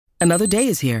Another day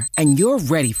is here, and you're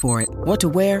ready for it. What to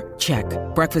wear? Check.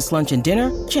 Breakfast, lunch, and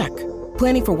dinner? Check.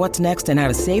 Planning for what's next and how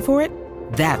to save for it?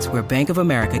 That's where Bank of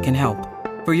America can help.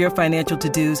 For your financial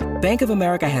to-dos, Bank of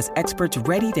America has experts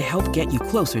ready to help get you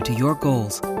closer to your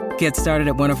goals. Get started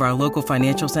at one of our local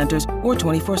financial centers or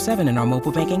 24/7 in our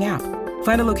mobile banking app.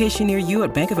 Find a location near you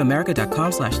at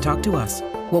bankofamerica.com/talktous.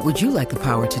 What would you like the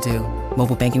power to do?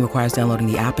 Mobile banking requires downloading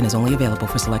the app and is only available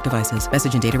for select devices.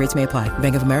 Message and data rates may apply.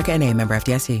 Bank of America N.A., member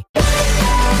FDIC.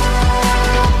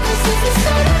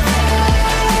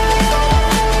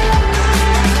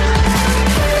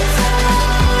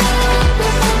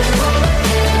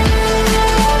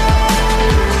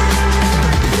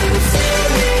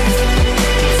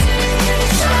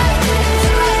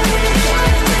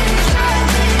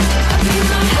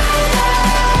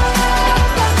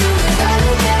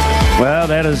 Well,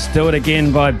 that is Do It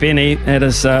Again by Benny. That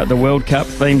is the World Cup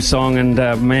theme song, and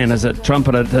man, has it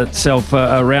trumpeted itself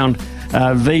around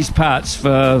these parts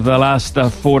for the last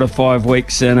 4 to 5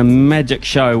 weeks in a magic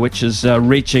show which is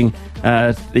reaching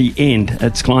the end,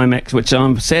 its climax, which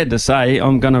I'm sad to say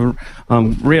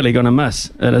I'm really going to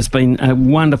miss. It has been a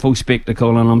wonderful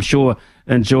spectacle, and I'm sure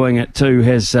enjoying it too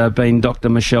has been Dr.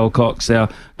 Michelle Cox. Now,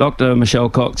 Dr. Michelle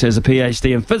Cox has a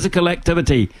PhD in physical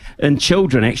activity in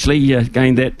children, actually,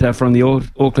 gained that from the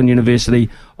Auckland University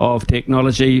of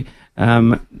Technology.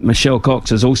 Michelle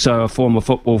Cox is also a former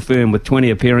football Fern with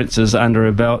 20 appearances under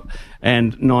her belt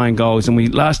and 9 goals.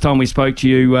 And last time we spoke to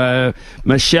you,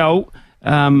 Michelle,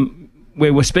 we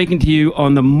were speaking to you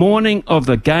on the morning of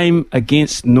the game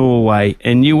against Norway,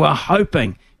 and you were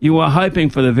hoping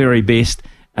for the very best.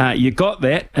 You got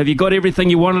that. Have you got everything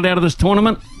you wanted out of this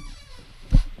tournament?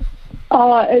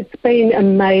 Oh, it's been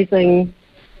amazing.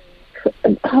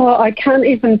 Oh, I can't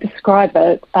even describe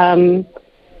it.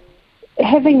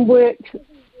 Having worked,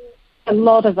 a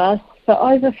lot of us, for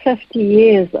over 50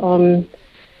 years on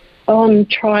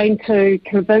trying to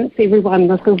convince everyone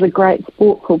this is a great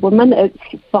sport for women, it's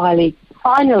finally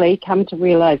come to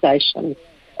realisation.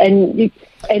 And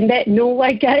that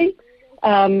Norway game,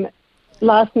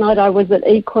 last night I was at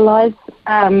Equalise,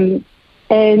 and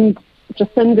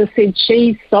Jacinda said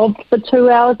she sobbed for 2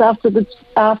 hours after the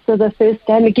first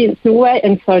game against Norway,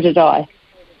 and so did I.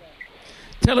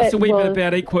 Tell us a wee bit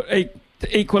about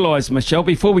Equalise, Michelle,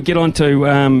 before we get on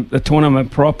to the tournament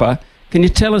proper. Can you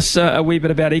tell us a wee bit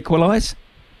about Equalise?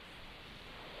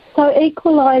 So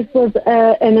Equalise was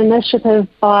an initiative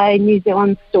by New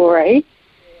Zealand Story,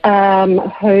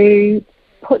 who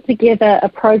put together a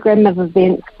program of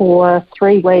events for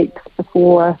 3 weeks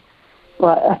before,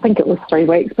 I think it was 3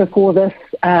 weeks before this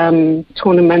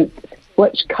tournament,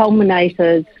 which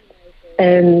culminated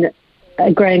in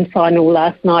a grand final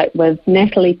last night with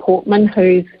Natalie Portman,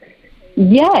 who's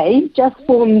just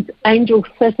formed Angel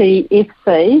City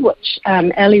FC, which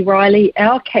Ali Riley,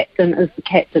 our captain, is the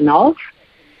captain of,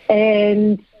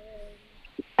 and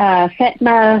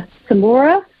Fatma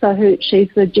Samora, she's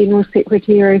the General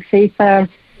Secretary of FIFA,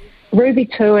 Ruby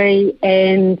Tui,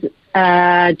 and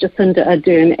Jacinda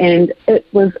Ardern, and it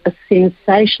was a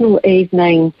sensational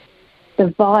evening. The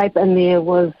vibe in there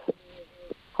was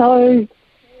it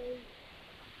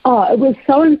was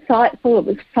so insightful, it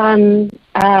was fun,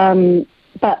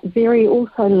 but very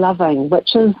also loving,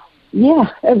 which is,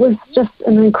 it was just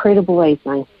an incredible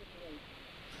evening.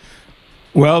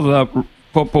 Well, the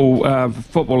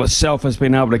football itself has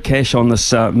been able to cash on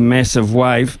this massive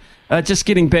wave. Just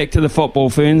getting back to the football,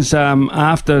 Ferns,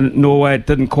 after Norway, it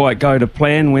didn't quite go to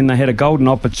plan when they had a golden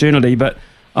opportunity, but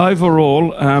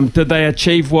overall, did they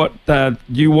achieve what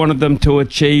you wanted them to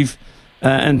achieve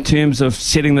in terms of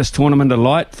setting this tournament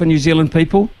alight for New Zealand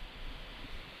people?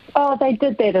 Oh, they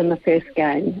did that in the first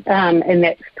game, and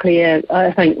that's clear.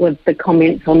 I think with the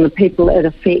comments on the people it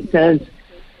affected,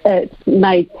 it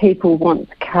made people want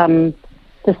to come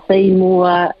to see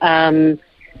more.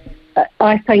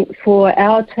 I think for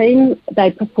our team,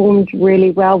 they performed really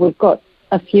well. We've got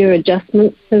a few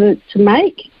adjustments to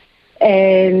make,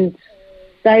 and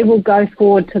they will go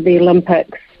forward to the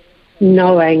Olympics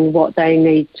knowing what they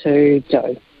need to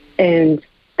do, and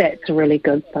that's a really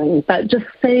good thing. But just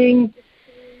seeing,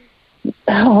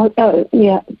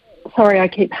 sorry I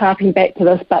keep harping back to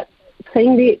this, but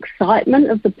seeing the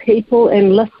excitement of the people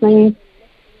and listening,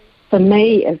 for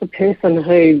me as a person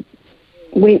who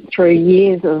went through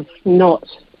years of no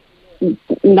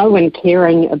one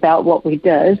caring about what we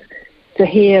did, to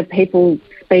hear people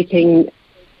speaking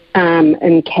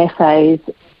in cafes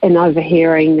and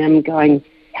overhearing them going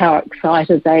how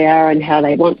excited they are and how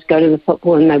they want to go to the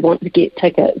football and they want to get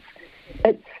tickets.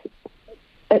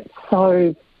 It's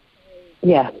so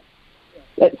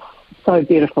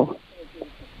beautiful.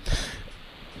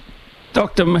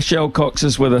 Dr. Michelle Cox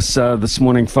is with us this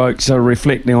morning, folks,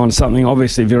 reflecting on something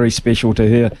obviously very special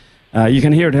to her. You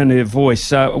can hear it in her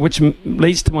voice, which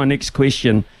leads to my next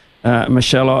question,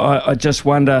 Michelle. I just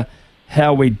wonder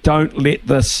how we don't let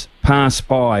this pass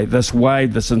by, this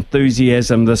wave, this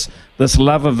enthusiasm, this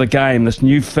love of the game, this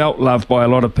new felt love by a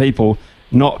lot of people,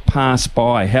 not pass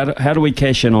by. How do we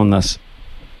cash in on this?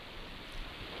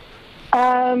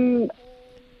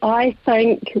 I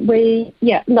think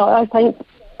I think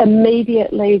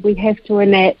immediately we have to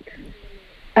enact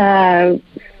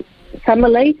summer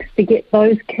leagues to get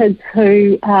those kids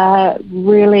who are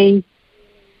really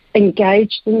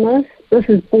engaged in this. This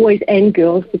is boys and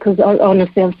girls, because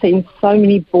honestly I've seen so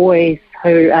many boys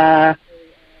who are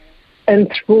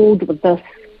enthralled with this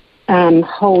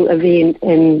whole event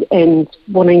and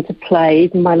wanting to play,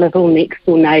 my little next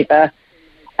door neighbour.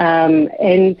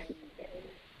 And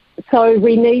so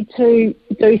we need to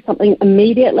do something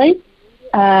immediately.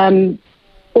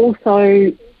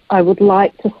 Also, I would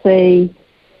like to see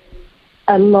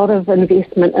a lot of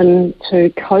investment into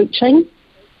coaching,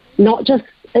 not just,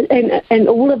 and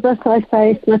all of this I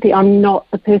say, Smithy, I'm not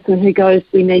the person who goes,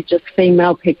 we need just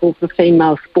female people for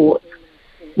female sports.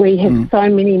 We have so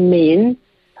many men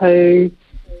who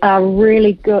are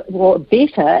really good, well,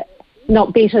 better,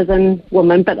 not better than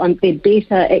women, but they're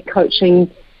better at coaching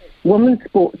women's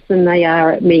sports than they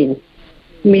are at men's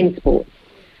sports.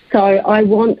 So I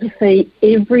want to see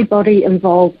everybody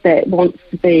involved that wants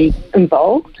to be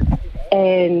involved,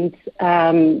 and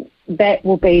that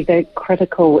will be the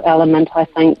critical element, I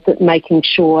think, that making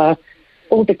sure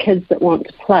all the kids that want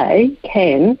to play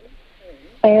can.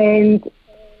 And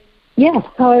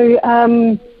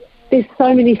so there's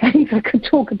so many things I could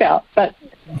talk about, but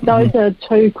those are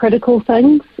two critical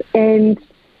things, and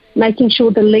making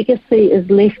sure the legacy is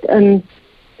left in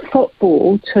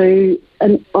football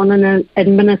on an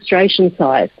administration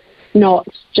side, not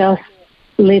just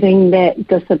letting that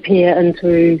disappear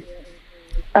into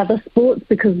other sports,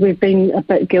 because we've been a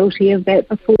bit guilty of that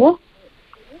before.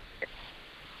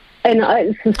 And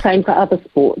it's the same for other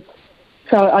sports.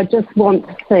 So I just want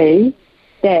to see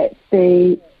that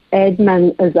the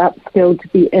admin is upskilled to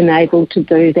be enabled to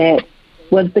do that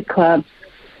with the clubs,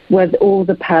 with all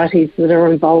the parties that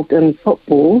are involved in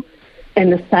football,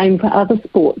 and the same for other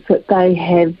sports, that they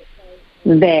have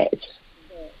that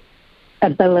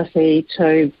ability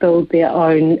to build their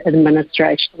own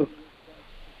administration.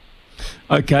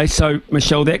 Okay, so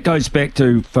Michelle, that goes back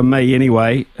to, for me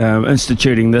anyway,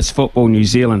 instituting this Football New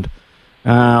Zealand.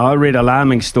 I read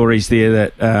alarming stories there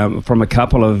that from a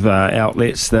couple of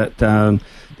outlets that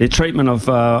their treatment of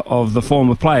the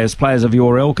former players of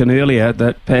your ilk and earlier,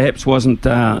 that perhaps wasn't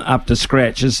up to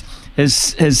scratch. Is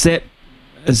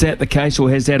that the case, or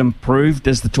has that improved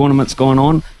as the tournament's gone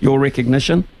on, your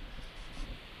recognition?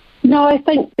 No, I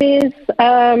think there's...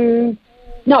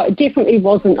 no, it definitely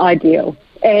wasn't ideal.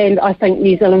 And I think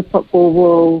New Zealand football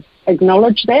will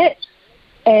acknowledge that.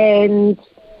 And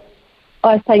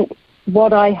I think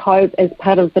what I hope as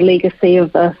part of the legacy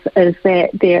of this is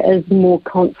that there is more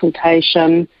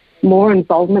consultation, more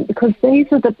involvement, because these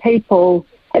are the people,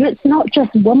 and it's not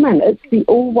just women, it's the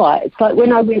All Whites. Like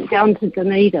when I went down to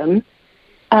Dunedin,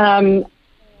 I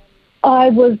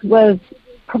was with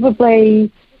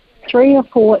probably 3 or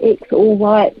 4 ex-All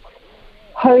Whites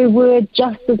who were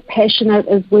just as passionate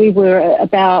as we were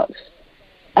about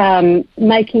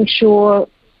making sure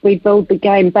we build the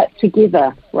game, but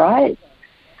together, right?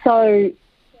 So,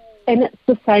 and it's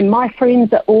the same. My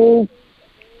friends are all,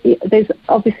 there's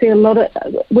obviously a lot of,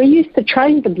 we used to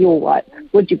train with the All Whites,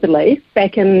 would you believe,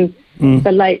 back in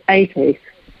the late 80s.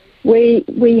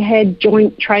 We had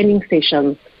joint training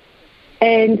sessions,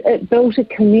 and it built a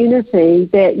community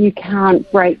that you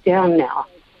can't break down now.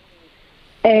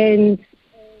 And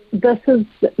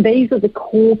these are the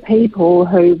core people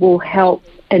who will help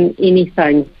in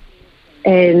anything.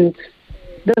 And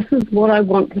this is what I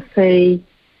want to see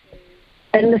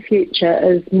in the future,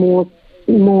 is more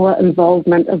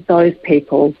involvement of those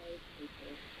people.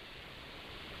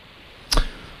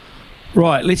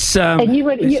 Right, let's... and you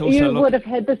would have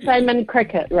had the same in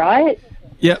cricket, right?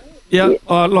 Yep. Yeah,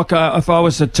 look, if I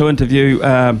was to interview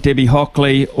Debbie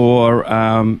Hockley, or,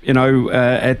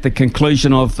 at the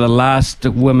conclusion of the last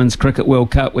Women's Cricket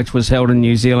World Cup, which was held in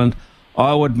New Zealand,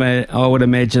 I would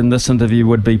imagine this interview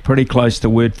would be pretty close to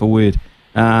word for word.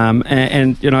 They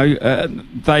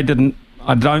didn't,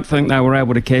 I don't think they were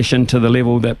able to cash in to the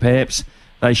level that perhaps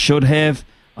they should have.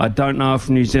 I don't know if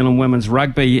New Zealand women's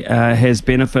rugby has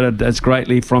benefited as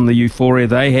greatly from the euphoria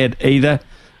they had either,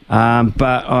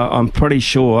 but I'm pretty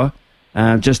sure...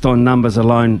 just on numbers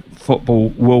alone,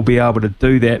 football will be able to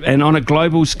do that. And on a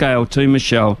global scale too,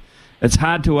 Michelle, it's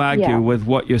hard to argue Yeah. with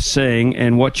what you're seeing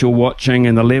and what you're watching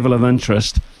and the level of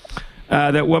interest.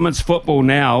 That women's football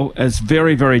now is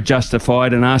very, very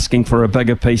justified in asking for a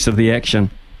bigger piece of the action.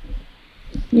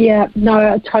 Yeah,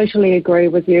 no, I totally agree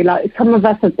with you. Like, some of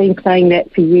us have been saying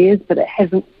that for years, but it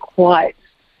hasn't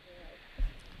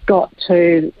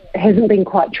been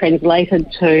quite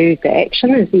translated to the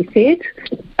action, as you said.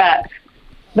 But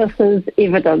this is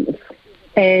evidence.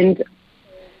 And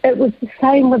it was the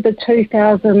same with the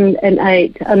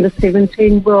 2008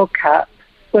 Under-17 World Cup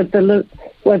with the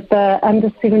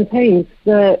Under-17s.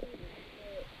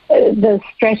 The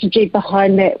strategy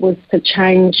behind that was to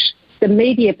change the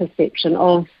media perception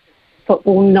of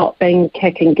football not being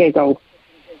kick and giggle.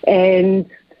 And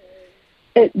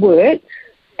it worked,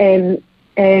 and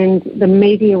the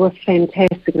media were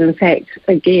fantastic. In fact,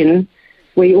 again,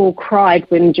 we all cried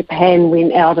when Japan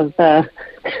went out of the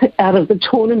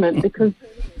tournament because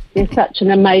they're such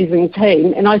an amazing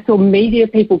team. And I saw media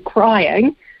people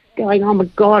crying, going, "Oh my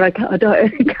God, I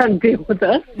can't deal with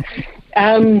this."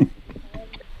 And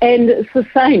it's the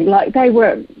same. Like, they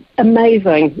were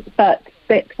amazing, but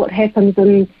that's what happens.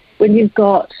 And when you've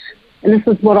got, and this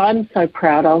is what I'm so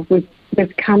proud of, we've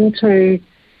come to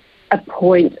a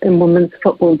point in women's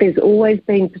football. There's always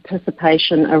been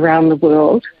participation around the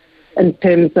world in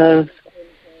terms of,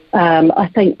 I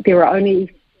think there are only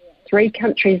 3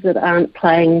 countries that aren't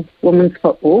playing women's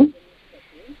football,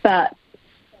 but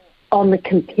on the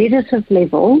competitive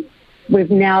level,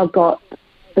 we've now got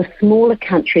the smaller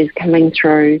countries coming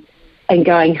through and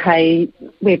going, "Hey,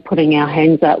 we're putting our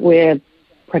hands up, we're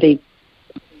pretty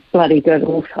bloody good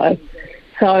also."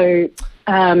 So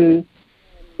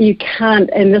you can't,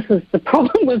 and this is the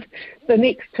problem with the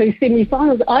next 2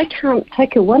 semi-finals, I can't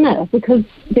pick a winner because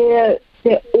they're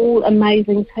all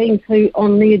amazing teams who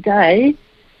on their day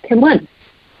can win.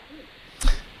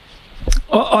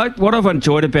 What I've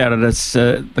enjoyed about it is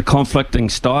the conflicting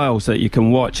styles that you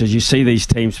can watch as you see these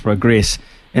teams progress.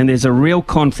 And there's a real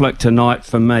conflict tonight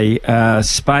for me.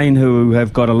 Spain, who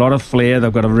have got a lot of flair,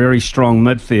 they've got a very strong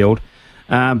midfield,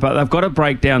 but they've got to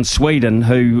break down Sweden,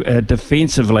 who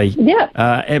defensively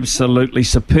absolutely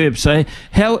superb. So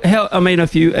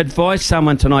if you advise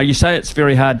someone tonight, you say it's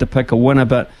very hard to pick a winner,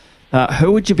 but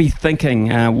who would you be thinking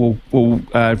will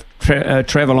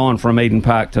travel on from Eden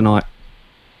Park tonight?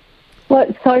 Well,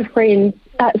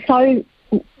 it's so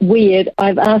weird.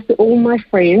 I've asked all my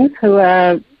friends who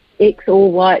are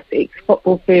ex-All Whites,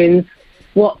 ex-football fans,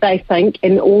 what they think,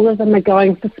 and all of them are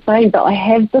going for Spain. But I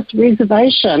have this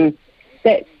reservation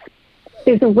that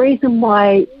there's a reason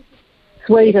why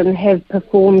Sweden have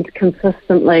performed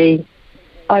consistently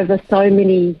over so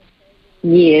many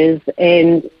years.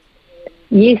 And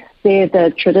yes, they're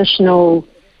the traditional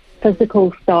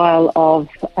physical style of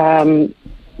the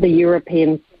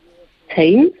European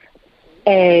teams,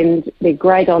 and they're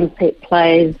great on set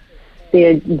plays.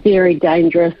 They're very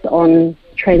dangerous on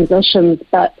transitions,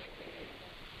 but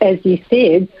as you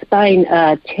said, Spain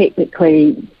are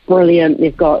technically brilliant.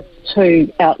 They've got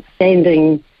 2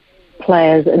 outstanding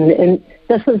players, and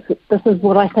this is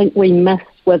what I think we missed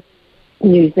with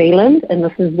New Zealand, and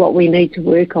this is what we need to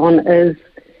work on.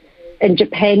 And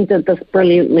Japan did this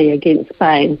brilliantly against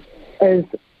Spain, is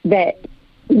that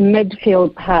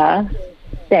midfield pass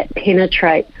that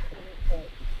penetrates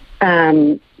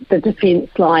the defence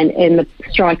line and the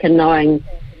striker knowing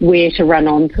where to run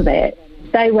onto that.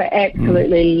 They were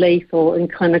absolutely lethal and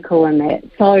clinical in that.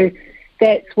 So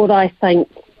that's what I think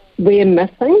we're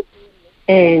missing,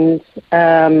 and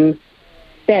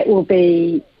that will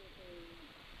be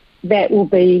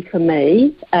for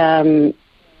me.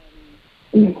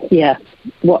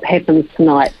 What happens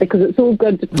tonight, because it's all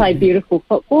good to play beautiful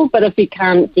football, but if you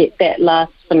can't get that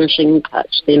last finishing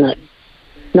touch, then it's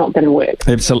not going to work.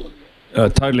 Absolutely,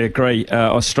 totally agree.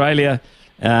 Australia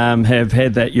have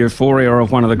had that euphoria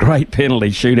of one of the great penalty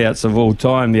shootouts of all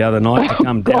time the other night to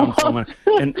come down from it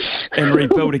and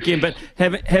rebuild again. But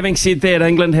having said that,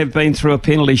 England have been through a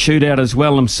penalty shootout as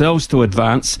well themselves to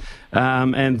advance,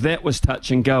 and that was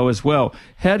touch and go as well.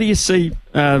 How do you see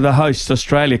the hosts,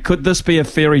 Australia? Could this be a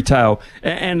fairy tale?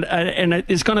 And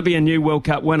there's going to be a new World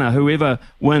Cup winner, whoever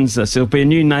wins this. There'll be a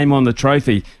new name on the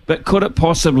trophy. But could it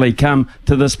possibly come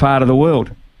to this part of the world?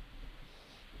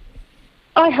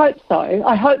 I hope so.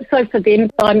 I hope so for them.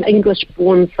 I'm English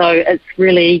born, so it's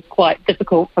really quite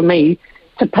difficult for me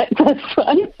to pick this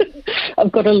one.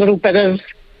 I've got a little bit of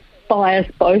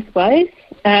bias both ways.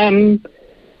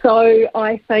 So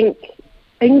I think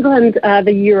England are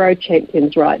the Euro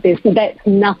champions, right? That's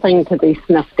nothing to be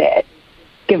sniffed at,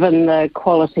 given the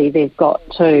quality they've got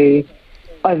to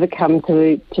overcome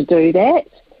to do that.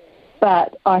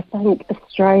 But I think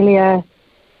Australia,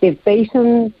 they've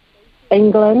beaten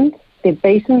England, they've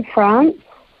beaten France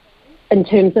in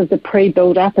terms of the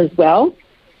pre-build-up as well.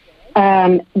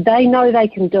 They know they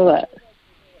can do it.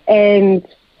 And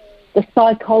the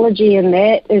psychology in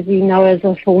that, as you know, as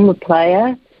a former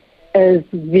player, is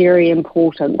very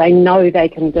important. They know they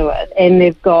can do it. And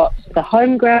they've got the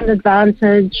home ground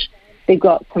advantage. They've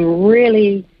got some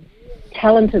really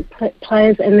talented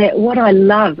players. And that what I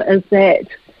love is that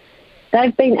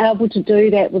they've been able to do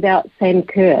that without Sam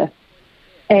Kerr.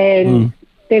 And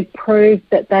they've proved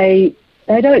that they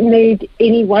don't need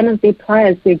any one of their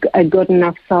players. They're a good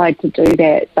enough side to do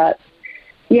that. But,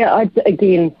 yeah,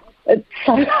 again, it's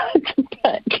so hard to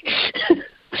pick.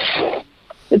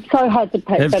 It's so hard to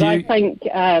pick, I think,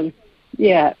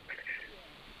 yeah.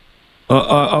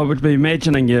 I would be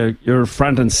imagining you're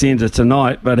front and centre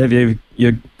tonight, but have you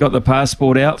got the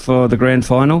passport out for the grand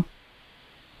final?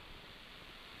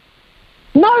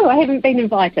 No, I haven't been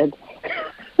invited.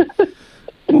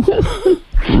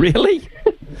 Really?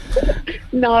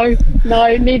 No,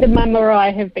 neither Mum or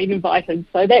I have been invited,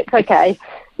 so that's okay.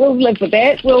 We'll live with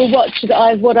that. We'll watch.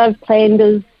 What I've planned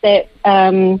is that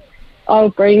I'll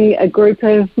bring a group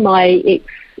of my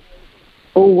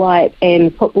ex-all-white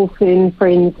and football Fern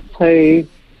friends to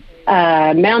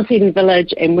Mount Eden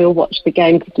Village, and we'll watch the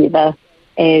game together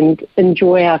and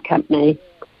enjoy our company.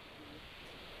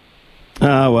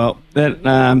 Oh, well,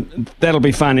 that'll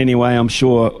be fun anyway, I'm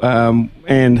sure.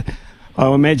 And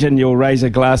I imagine you'll raise a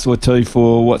glass or two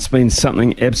for what's been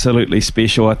something absolutely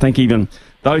special. I think even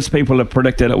those people have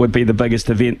predicted it would be the biggest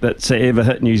event that's ever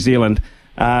hit New Zealand.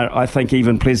 I think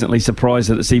even pleasantly surprised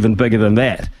that it's even bigger than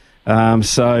that.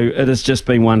 So it has just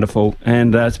been wonderful.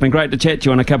 And it's been great to chat to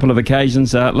you on a couple of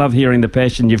occasions. Love hearing the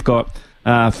passion you've got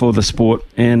for the sport,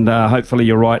 and hopefully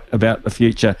you're right about the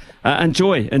future.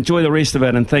 Enjoy the rest of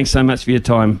it, and thanks so much for your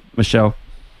time, Michelle.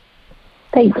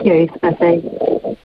 Thank you, Smithy.